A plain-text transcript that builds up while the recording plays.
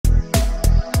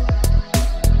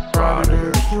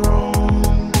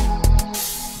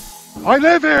I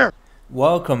live here!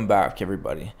 Welcome back,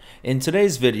 everybody. In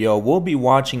today's video, we'll be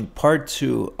watching part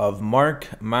 2 of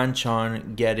Mark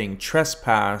Manchon getting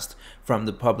trespassed from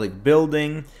the public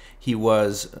building. He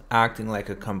was acting like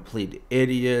a complete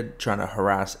idiot, trying to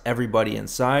harass everybody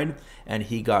inside, and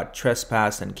he got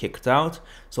trespassed and kicked out.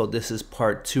 So this is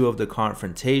part 2 of the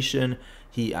confrontation.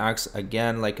 He acts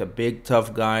again like a big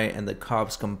tough guy, and the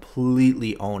cops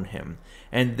completely own him.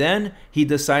 And then he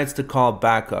decides to call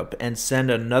backup and send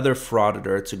another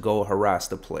frauditor to go harass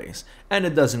the place. And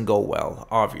it doesn't go well,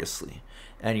 obviously.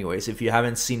 Anyways, if you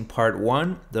haven't seen part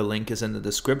 1, the link is in the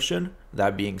description.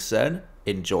 That being said,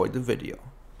 enjoy the video.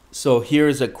 So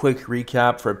here's a quick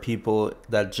recap for people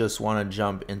that just want to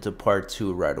jump into part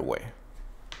 2 right away.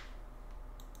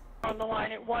 On the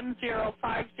line at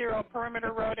 1050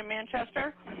 Perimeter Road in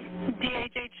Manchester,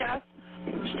 DHHS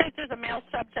states there's a male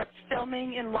subject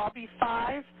filming in lobby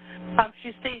 5.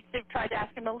 She states they've tried to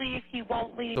ask him to leave. He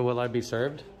won't leave. So will I be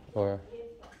served, or?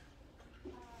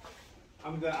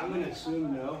 I'm gonna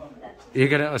assume no. You're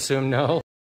gonna assume no?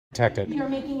 Protect it. You're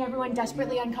making everyone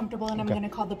desperately uncomfortable, and I'm going to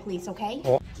call the police, okay?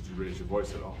 Did you raise your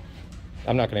voice at all?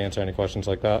 I'm not gonna answer any questions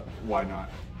like that. Why not?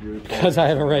 Because I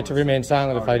have a right to remain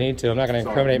silent if I need to. I'm not gonna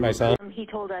incriminate myself. He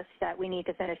told us that we need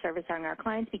to finish servicing our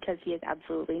clients because he is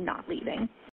absolutely not leaving.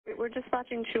 We're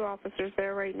dispatching 2 officers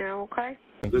there right now, okay?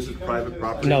 This is private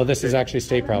property. No, this is actually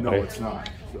state property. No, it's not.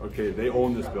 Okay, they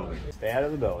own this building. Stay out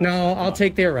of the building. No, I'll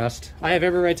take the arrest. I have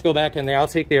every right to go back in there. I'll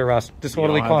take the arrest.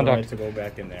 Disorderly You don't have the conduct. right to go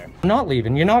back in there. I'm not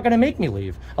leaving. You're not gonna make me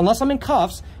leave. Unless I'm in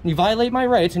cuffs, and you violate my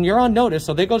rights, and you're on notice,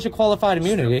 so there goes your qualified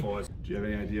immunity. Do you have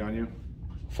any ID on you?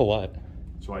 For what?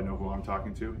 So I know who I'm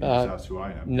talking to? You just asked who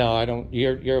I am. No, I don't.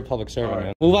 You're a public servant, Right.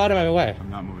 man. Move out of my way. I'm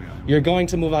not moving on. You're going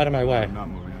to move out of my way. I'm not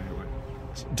moving on your way.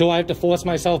 Do I have to force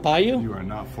myself by you? You are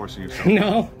not forcing yourself.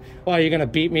 No? Why, are you gonna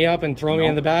beat me up and throw me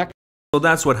in the back? So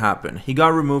that's what happened. He got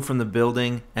removed from the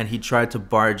building and he tried to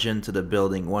barge into the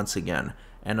building once again.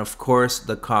 And of course,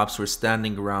 the cops were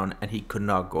standing around and he could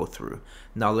not go through.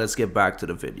 Now let's get back to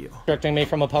the video. Restricting me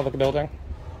from a public building?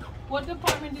 What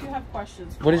department do you have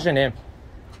questions for? What is your name?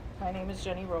 My name is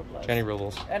Jenny Robles. Jenny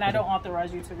Rubles. And I don't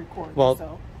authorize you to record. Well,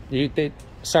 so. the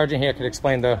sergeant here could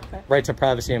explain the right to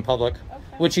privacy in public,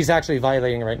 which he's actually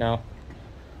violating right now.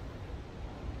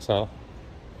 So.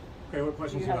 Okay, what Do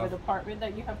questions you do you have a have? department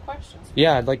that you have questions?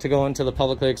 Yeah, I'd like to go into the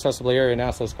publicly accessible area and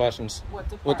ask those questions. What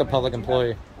department? With the public do you employee.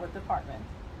 have- What department?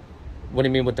 What do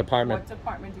you mean with department? What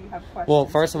department do you have questions? Well,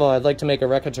 first of all, I'd like to make a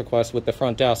records request with the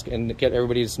front desk and get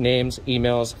everybody's names,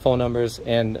 emails, phone numbers,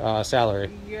 and salary.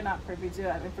 You're not privy to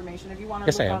that information. If you want to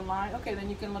Yes, I look am. online, okay, then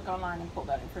you can look online and pull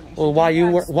that information. Well, Do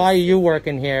why are you have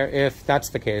working here if that's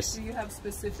the case? Do you have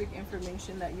specific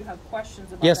information that you have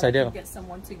questions about? Yes, that I do. can Get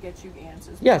someone to get you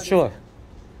answers. Yeah, What is sure. it?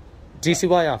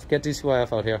 DCYF. Get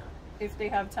DCYF out here. If they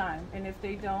have time, and if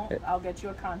they don't, I'll get you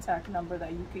a contact number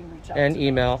that you can reach out And to.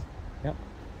 email. Yep.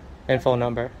 And phone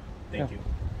number. Thank you.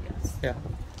 Yes. Yeah.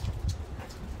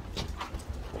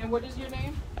 And what is your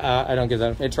name? I don't give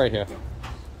that. It's right here.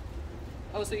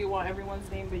 Oh, so you want everyone's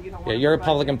name, but you don't want Yeah, to you're a provide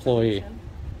public the employee. information?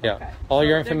 Yeah. Okay. All So your they're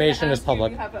gonna information is ask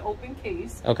public. You have an open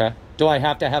case. Okay. Do I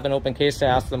have to have an open case to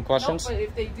ask them questions? No, but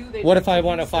if they do, they What do if I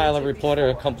want to research file a it report or a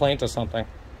before. complaint or something?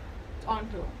 On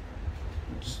who?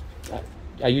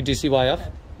 Are you DCYF?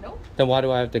 Nope. Then why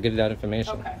do I have to give that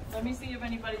information? Okay. Let me see if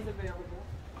anybody's available.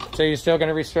 So you're still going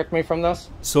to restrict me from this?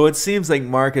 So it seems like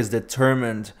Mark is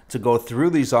determined to go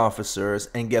through these officers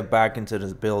and get back into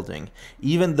the building,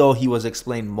 even though he was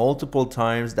explained multiple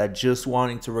times that just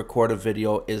wanting to record a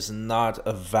video is not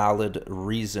a valid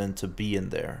reason to be in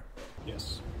there.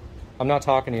 Yes. I'm not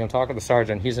talking to you. I'm talking to the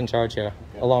sergeant. He's in charge here,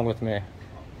 along with me.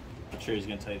 I'm sure he's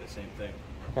gonna tell you the same thing.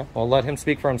 Okay. Well, let him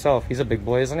speak for himself. He's a big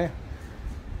boy, isn't he?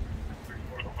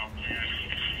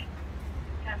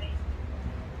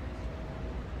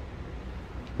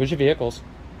 Where's your vehicles?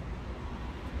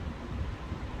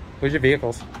 Where's your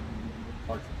vehicles?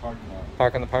 Park the parking lot.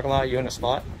 Park in the parking lot? You in a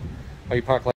spot? Or you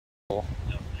park like an asshole?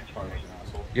 Park like an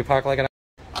asshole. You park like an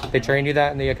asshole? They train you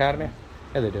that in the academy?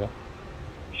 Yeah, they do.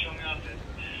 Show me off at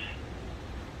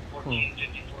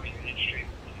 1454 Union Street.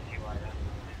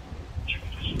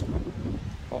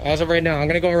 Well, as of right now, I'm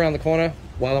going to go around the corner.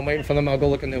 While I'm waiting for them, I'll go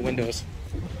look in their windows.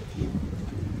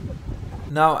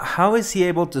 Now, how is he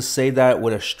able to say that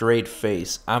with a straight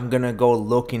face? I'm gonna go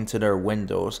look into their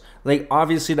windows. Like,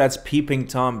 obviously that's peeping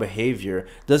Tom behavior.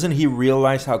 Doesn't he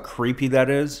realize how creepy that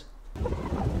is?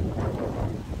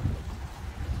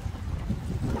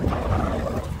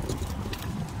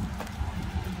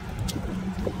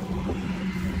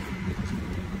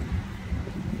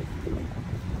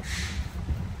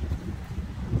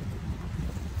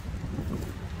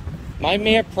 My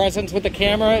mere presence with the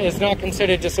camera is not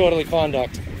considered disorderly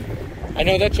conduct. I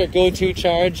know that's your go-to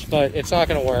charge, but it's not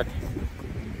going to work.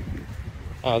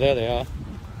 Oh, there they are.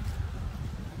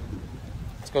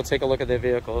 Let's go take a look at their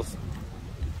vehicles.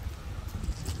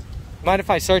 Mind if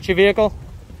I search your vehicle?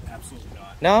 Absolutely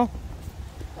not. No?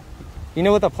 You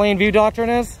know what the plain view doctrine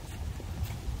is?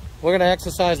 We're going to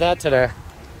exercise that today.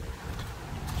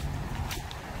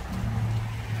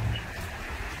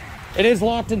 It is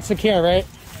locked and secure, right?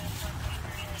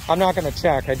 I'm not going to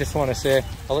check. I just want to see.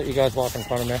 I'll let you guys walk in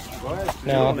front of me. Go ahead.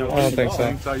 No, I don't think so.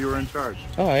 I thought you were in charge.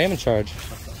 Oh, I am in charge.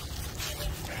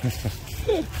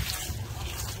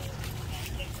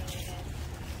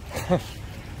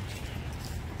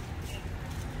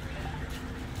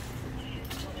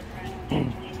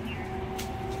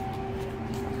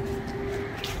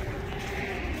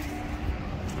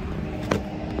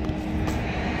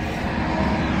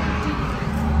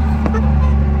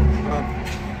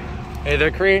 Hey, they're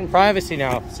creating privacy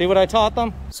now. See what I taught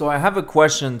them? So I have a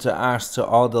question to ask to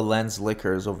all the lens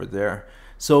lickers over there.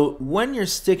 So when you're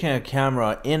sticking a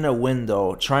camera in a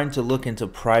window trying to look into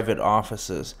private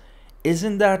offices,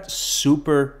 isn't that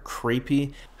super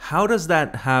creepy? How does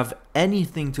that have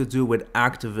anything to do with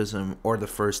activism or the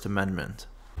First Amendment?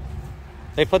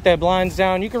 They put their blinds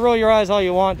down. You can roll your eyes all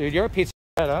you want, dude. You're a piece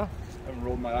of shit, huh? I haven't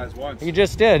rolled my eyes once. You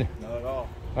just did. Not at all.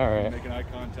 All I've right. been making eye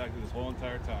contact this whole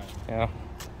entire time. Yeah.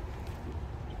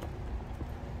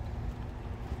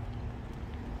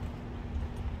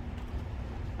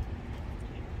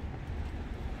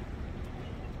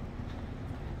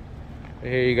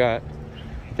 Here you got.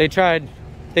 They tried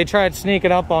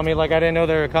sneaking up on me like I didn't know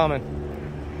they were coming.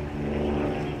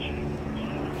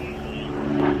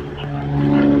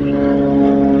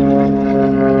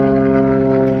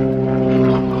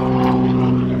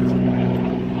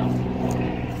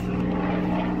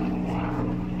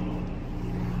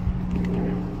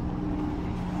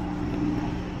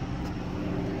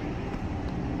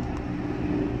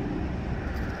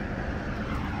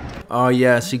 Oh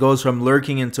yes, he goes from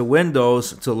lurking into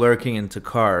windows to lurking into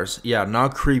cars. Yeah,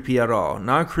 not creepy at all.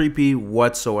 Not creepy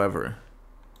whatsoever.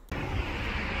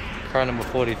 Car number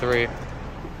 43.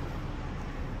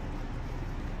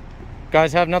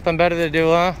 Guys have nothing better to do,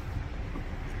 huh?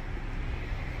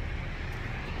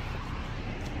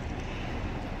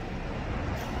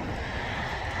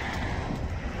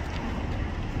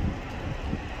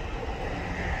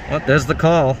 Oh, there's the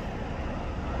call.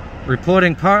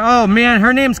 Reporting part. Oh man,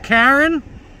 her name's Karen?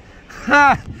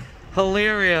 Ha!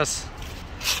 Hilarious.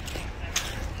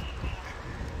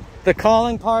 The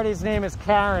calling party's name is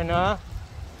Karen, huh?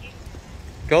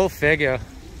 Go figure.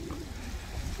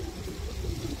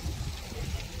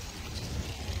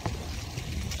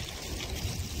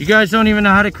 You guys don't even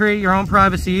know how to create your own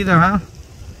privacy either, huh?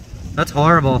 That's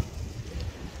horrible.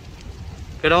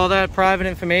 Get all that private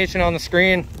information on the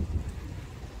screen.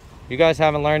 You guys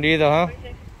haven't learned either, huh?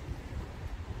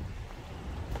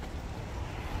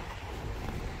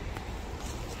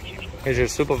 Here's your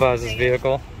supervisor's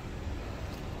vehicle.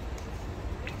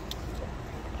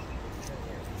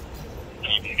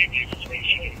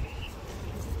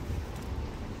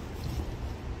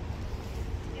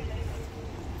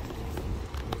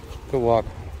 Good walk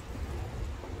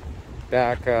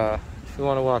back. If you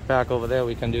want to walk back over there,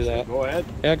 we can do that. Go ahead.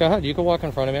 Yeah, go ahead. You can walk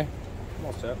in front of me. I'm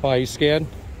all set. Why, are you scared?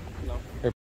 No.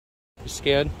 You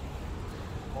scared?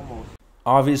 Almost.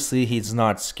 Obviously, he's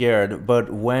not scared,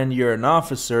 but when you're an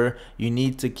officer, you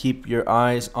need to keep your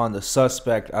eyes on the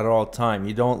suspect at all time.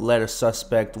 You don't let a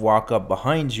suspect walk up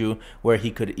behind you where he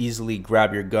could easily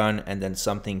grab your gun and then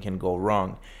something can go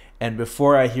wrong. And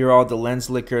before I hear all the lens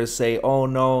lickers say, oh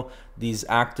no, these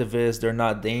activists, they're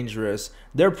not dangerous,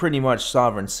 they're pretty much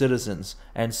sovereign citizens.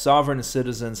 And sovereign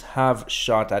citizens have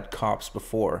shot at cops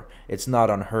before. It's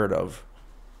not unheard of.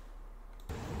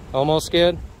 Almost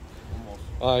scared?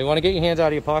 Almost. You want to get your hands out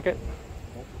of your pocket?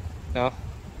 No?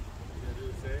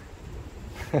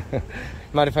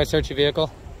 Mind if I search your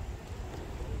vehicle?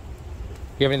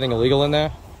 You have anything illegal in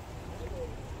there?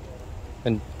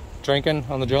 And drinking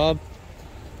on the job?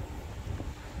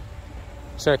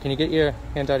 Sir, can you get your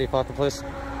hands out of your pocket, please?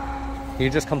 Can you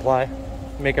just comply?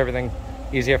 Make everything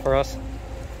easier for us. I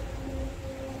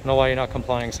don't know why you're not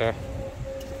complying, sir.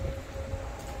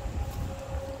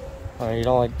 You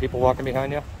don't like people walking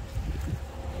behind you?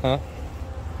 Huh?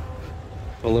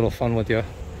 A little fun with you.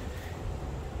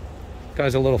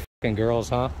 Guys are little fucking girls,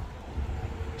 huh?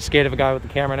 Scared of a guy with the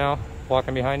camera now,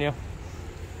 walking behind you?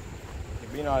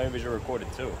 You're being on visual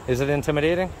recorded too. Is it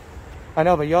intimidating? I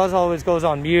know, but yours always goes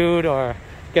on mute or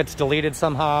gets deleted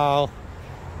somehow.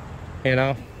 You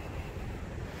know?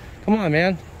 Come on,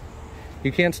 man.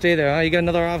 You can't stay there, huh? You got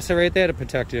another officer right there to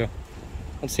protect you.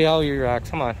 Let's see how you react.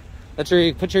 Come on. Put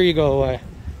your ego away.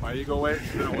 My ego away?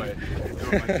 It's been away. I'm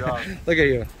doing my job. Look at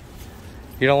you.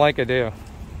 You don't like it, do you?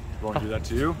 Won't do that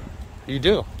to you? You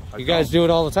do. You guys do it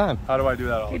all the time. How do I do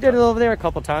that all the time? You did it over there a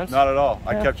couple times. Not at all. Yeah.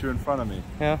 I kept you in front of me.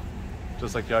 Yeah.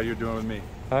 Just like how you're doing with me.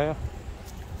 Oh, yeah.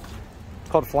 It's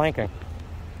called flanking.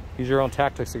 Use your own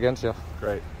tactics against you.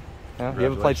 Great. Yeah. You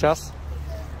ever play chess?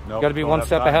 No. You got to be one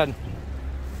step ahead.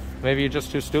 Maybe you're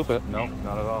just too stupid. No,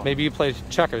 not at all. Maybe you play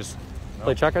checkers. No.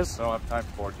 Play checkers? I don't have time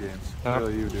for board games. No.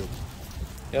 Really, you do.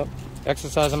 Yep.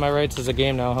 Exercising my rights is a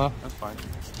game now, huh? That's fine.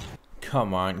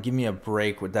 Come on, give me a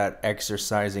break with that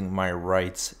exercising my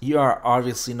rights. You are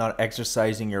obviously not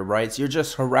exercising your rights, you're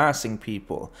just harassing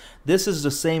people. This is the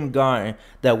same guy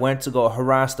that went to go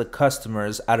harass the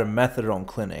customers at a methadone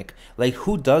clinic. Like,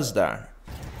 who does that?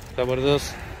 Is that what it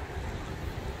is?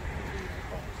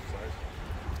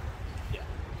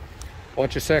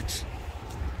 Watch your six.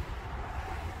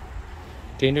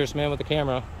 Dangerous man with the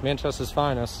camera. Manchester's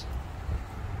finest.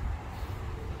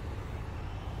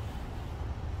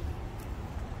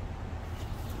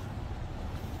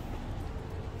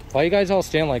 Why you guys all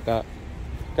stand like that?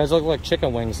 You guys look like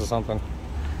chicken wings or something.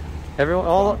 Everyone,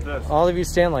 all of you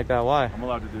stand like that. Why? I'm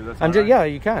allowed to do this. I'm just, yeah,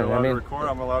 you can. You're allowed I mean, to record.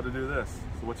 I'm allowed to do this.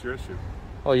 So what's your issue?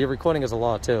 Oh, your recording is a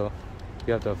law too.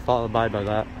 You have to abide by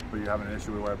that. But you have an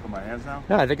issue with where I put my hands now?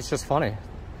 No, I think it's just funny.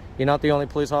 You're not the only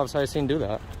police officer I've seen do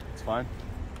that. It's fine.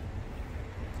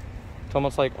 It's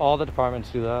almost like all the departments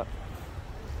do that.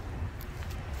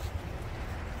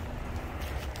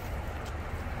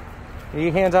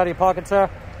 Your hands out of your pocket, sir?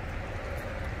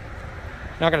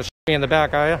 Not gonna shoot me in the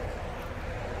back, are you?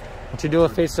 Why don't you do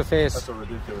it face to face? That's a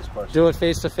ridiculous question. Do it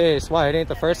face to face. Why? It ain't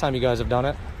the first time you guys have done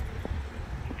it.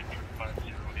 You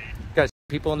guys shoot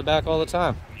people in the back all the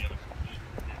time.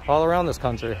 All around this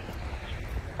country.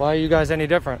 Why are you guys any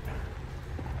different?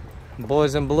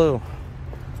 Boys in blue.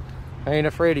 I ain't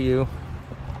afraid of you.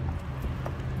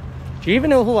 Do you even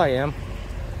know who I am?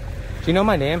 Do you know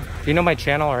my name? Do you know my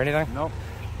channel or anything? Nope.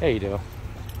 Yeah, you do.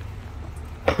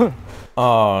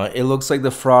 Oh, it looks like the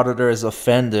Frauditor is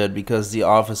offended because the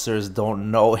officers don't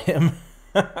know him.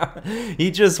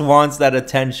 He just wants that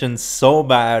attention so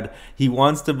bad. He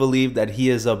wants to believe that he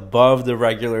is above the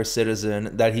regular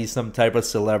citizen, that he's some type of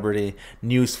celebrity.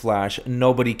 Newsflash,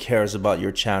 nobody cares about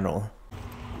your channel.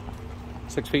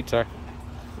 6 feet, sir.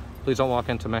 Please don't walk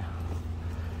into me.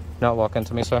 Not walk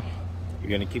into me, sir.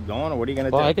 You're gonna keep going, or what are you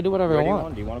gonna do? Well, I can do whatever I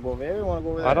want. Do you want to go over there or you want to go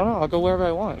over there? I don't know. I'll go wherever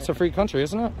I want. It's a free country,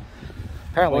 isn't it?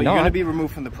 Apparently well, not. you're going to be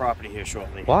removed from the property here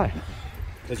shortly. Why?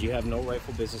 Because you have no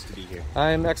rightful business to be here.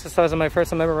 I'm exercising my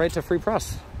First Amendment right to free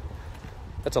press.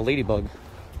 That's a ladybug.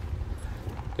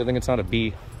 Good thing it's not a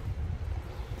bee.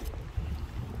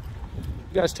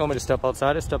 You guys told me to step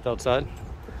outside. I stepped outside.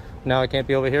 Now I can't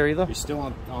be over here either? You're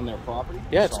still on their property?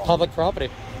 Yeah, it's public property.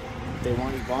 They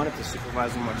want you gone. If the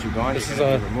supervisor wants you gone, This you're is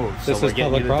going to be removed. This so is we're getting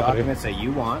public you the property. documents that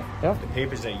you want, Yep. the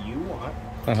papers that you want,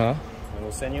 Uh-huh. and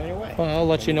we'll send you on your way. Well, I'll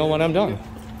let you know when I'm done.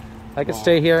 I can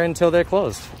stay here until they're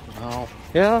closed. No,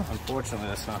 Yeah. unfortunately,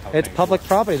 that's not how It's things public work.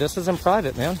 property. This isn't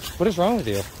private, man. What is wrong with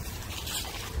you?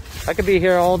 I could be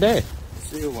here all day.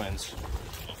 See who wins.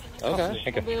 Okay.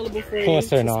 Available for Of course you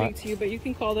they're to not. speak to you, but you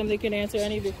can call them. They can answer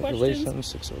any of your questions Relations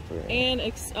 603. and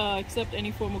accept any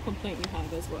formal complaint you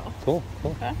have as well. Cool.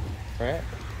 Okay. All right.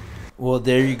 Well,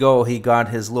 there you go. He got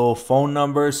his little phone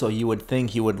number, so you would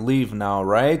think he would leave now,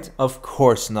 right? Of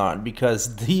course not,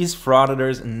 because these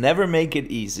frauditors never make it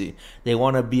easy. They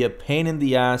want to be a pain in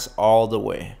the ass all the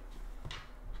way.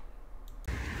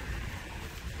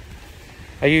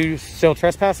 Are you still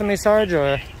trespassing me, Sarge,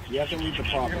 or? You have to leave the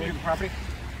property.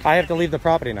 I have to leave the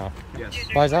property now. Yes.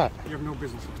 Why is that? You have no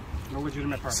business, no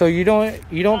legitimate property. So you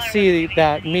don't see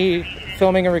that me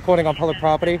filming and recording on public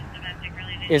property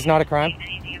is not a crime?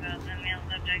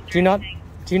 Do you know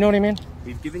what I mean?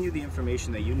 We've given you the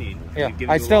information that you need. Yeah. We've given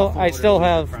I you a still lawful order to leave the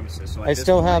have premises. So at I this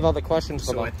still point- have other questions for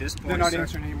So them. at this point, They're not sir,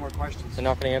 answering any more questions. They're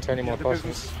not going to answer any more The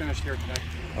questions. business is finished here today.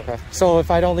 Okay. So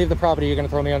if I don't leave the property, you're going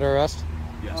to throw me under arrest?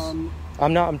 Yes.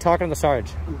 I'm not. I'm talking to the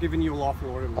Sarge. I'm giving you a lawful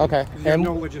order. Okay. Because you have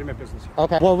no legitimate business here.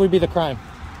 Okay. What would be the crime?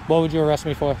 What would you arrest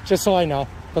me for? Just so I know,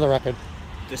 for the record.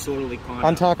 Disorderly conduct.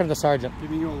 I'm talking to the sergeant. I'm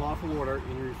giving you a lawful order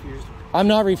and you refused. I'm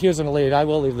not refusing to leave. I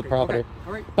will leave the property. Okay.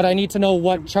 All right. But I need to know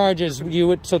what charges you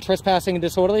would. So trespassing and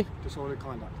disorderly? Disorderly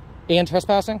conduct. And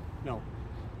trespassing? No.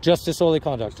 Just disorderly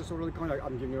conduct. Just disorderly conduct.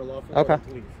 I'm giving you a lawful Okay. order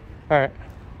to leave. All right.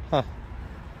 Huh.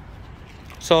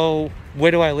 So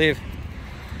where do I leave?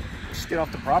 Just get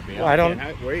off the property. I don't.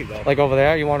 Where you go? Like over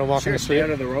there? You want to walk Sure, in the street? stay out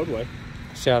of the roadway.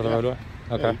 Stay out of the roadway.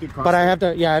 Okay. you could cross But I the- have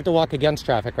to. Yeah, I have to walk against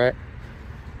traffic, right?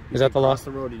 Is that the law? Cross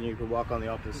the road and you can walk on the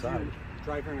opposite side.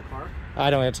 drive here in a car? I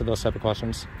don't answer those type of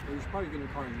questions. Well, you should probably get in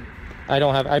a car and I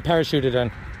don't have. I parachuted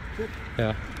in. Good. Yeah.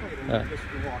 Right, then I guess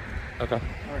you can walk. Okay.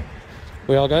 All right.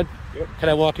 We all good? Yep. Can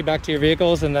I walk you back to your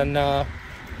vehicles and then?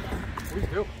 Please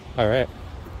do. All right.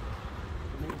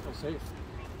 You make me feel safe.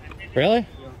 Really?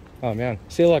 Yeah. Oh man.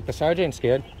 See, look, the sergeant's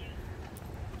scared.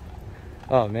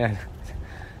 Oh man.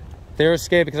 They were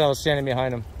scared because I was standing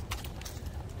behind them.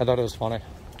 I thought it was funny.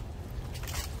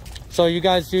 So you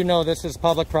guys do know this is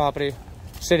public property,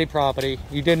 city property.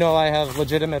 You did know I have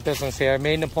legitimate business here. I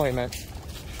made an appointment.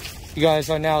 You guys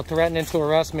are now threatening to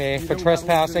arrest me for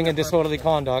trespassing and disorderly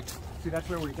conduct. See, that's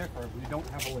where we differ. We don't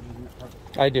have a legitimate purpose.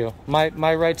 I do.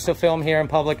 My rights to film here in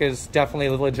public is definitely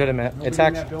legitimate. Nobody It's in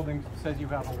actually. that building says you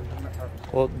have a legitimate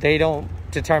purpose. Well, they don't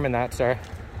determine that, sir.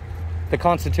 The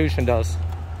Constitution does.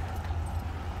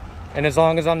 And as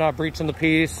long as I'm not breaching the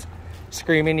peace,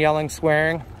 screaming, yelling,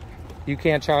 swearing, you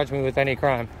can't charge me with any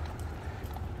crime.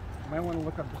 You might want to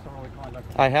look up disorderly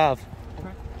conduct. I have. Okay.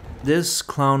 This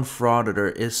clown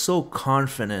frauditor is so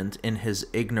confident in his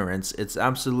ignorance, it's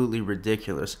absolutely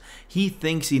ridiculous. He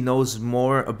thinks he knows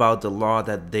more about the law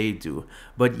than they do,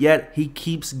 but yet he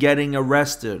keeps getting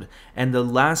arrested. And the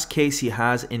last case he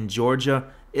has in Georgia,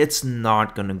 it's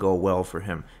not gonna go well for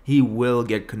him. He will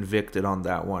get convicted on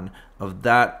that one. Of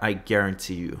that, I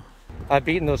guarantee you. I've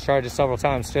beaten those charges several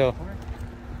times too.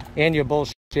 And your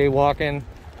bullshit jaywalking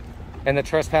and the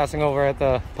trespassing over at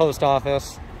the post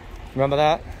office. Remember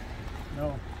that?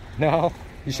 No. No?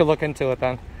 You should look into it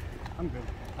then. I'm good.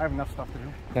 I have enough stuff to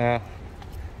do. Yeah.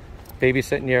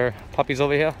 Babysitting your puppies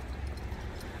over here?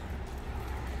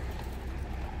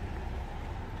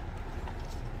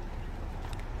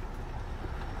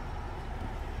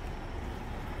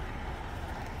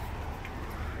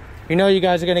 You know you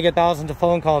guys are going to get thousands of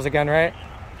phone calls again, right?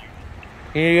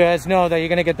 You guys know that you're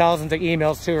going to get thousands of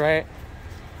emails too, right?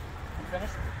 You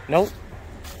finished? Nope.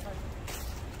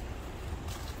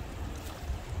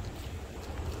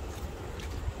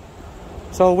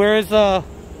 So where is the...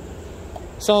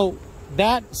 So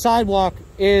that sidewalk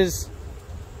is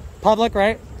public,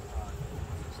 right?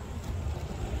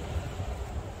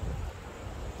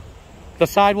 The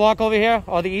sidewalk over here,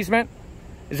 or the easement?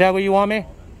 Is that where you want me?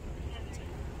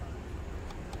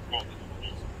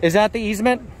 Is that the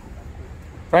easement?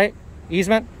 Right?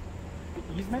 Easement?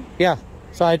 The easement? Yeah.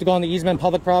 So I have to go on the easement,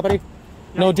 public property?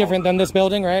 Yeah, No different than this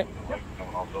building, right? Yep.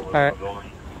 All right. Don't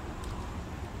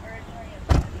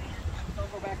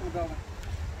go back in the building.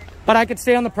 But I could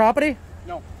stay on the property?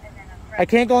 No. I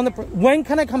can't go on the... When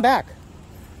can I come back?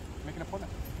 Make an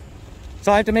appointment.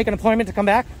 So I have to make an appointment to come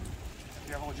back? If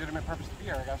you have a legitimate purpose to be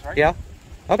here, I guess, right? Yeah.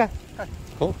 Okay. Okay.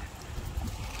 Cool.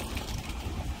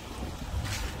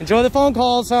 Enjoy the phone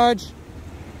call, Sarge.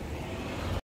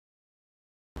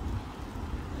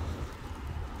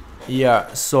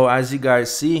 Yeah, so as you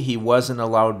guys see, he wasn't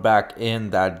allowed back in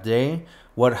that day.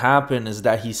 What happened is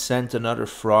that he sent another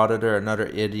frauditor, another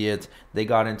idiot. They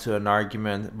got into an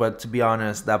argument, but to be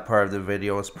honest, that part of the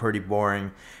video was pretty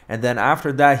boring. And then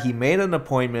after that, he made an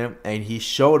appointment and he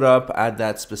showed up at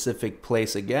that specific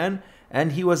place again.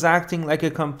 And he was acting like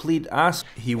a complete ass.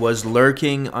 He was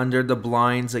lurking under the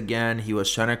blinds again. He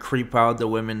was trying to creep out the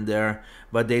women there.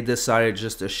 But they decided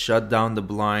just to shut down the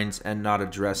blinds and not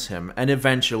address him. And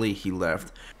eventually he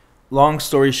left. Long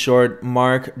story short,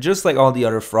 Mark, just like all the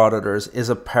other frauditors, is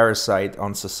a parasite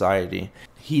on society.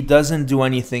 He doesn't do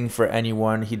anything for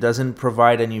anyone. He doesn't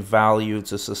provide any value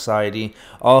to society.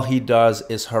 All he does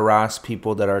is harass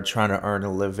people that are trying to earn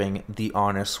a living the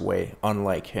honest way,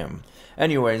 unlike him.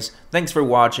 Anyways, thanks for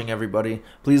watching, everybody.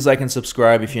 Please like and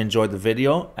subscribe if you enjoyed the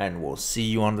video, and we'll see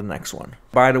you on the next one.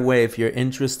 By the way, if you're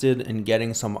interested in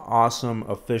getting some awesome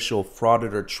official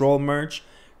Frauditor Troll merch,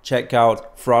 check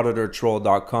out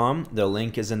frauditortroll.com. The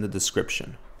link is in the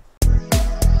description.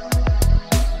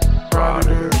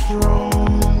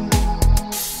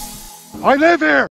 I live here!